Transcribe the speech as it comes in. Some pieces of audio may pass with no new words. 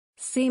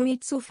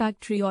SEIMITSU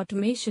Factory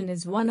Automation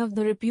is one of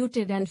the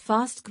reputed and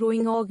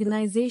fast-growing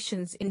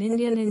organizations in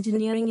Indian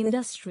engineering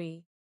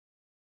industry.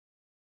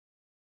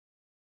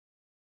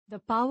 The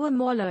Power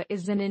Moller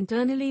is an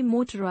internally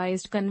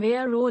motorized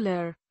conveyor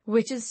roller,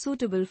 which is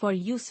suitable for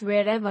use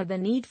wherever the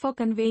need for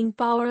conveying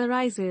power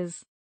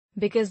arises.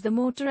 Because the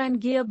motor and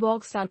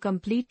gearbox are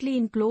completely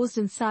enclosed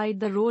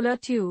inside the roller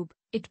tube,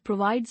 it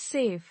provides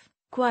safe,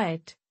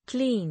 quiet,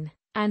 clean,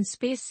 and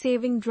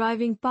space-saving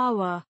driving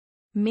power.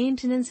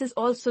 Maintenance is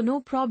also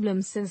no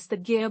problem since the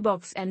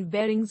gearbox and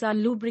bearings are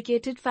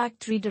lubricated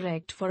factory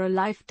direct for a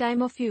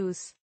lifetime of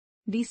use.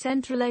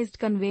 Decentralized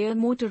conveyor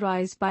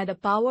motorized by the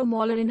Power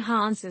Moller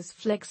enhances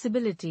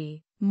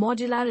flexibility,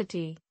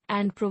 modularity,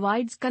 and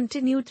provides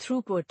continued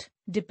throughput,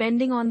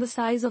 depending on the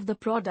size of the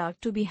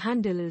product to be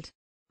handled.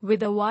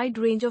 With a wide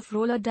range of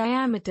roller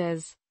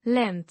diameters,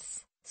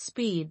 lengths,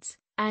 speeds,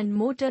 and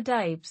motor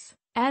types,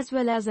 as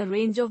well as a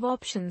range of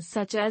options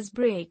such as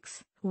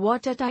brakes,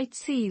 watertight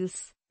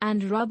seals,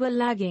 and rubber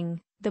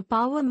lagging, the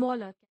Power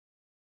Moller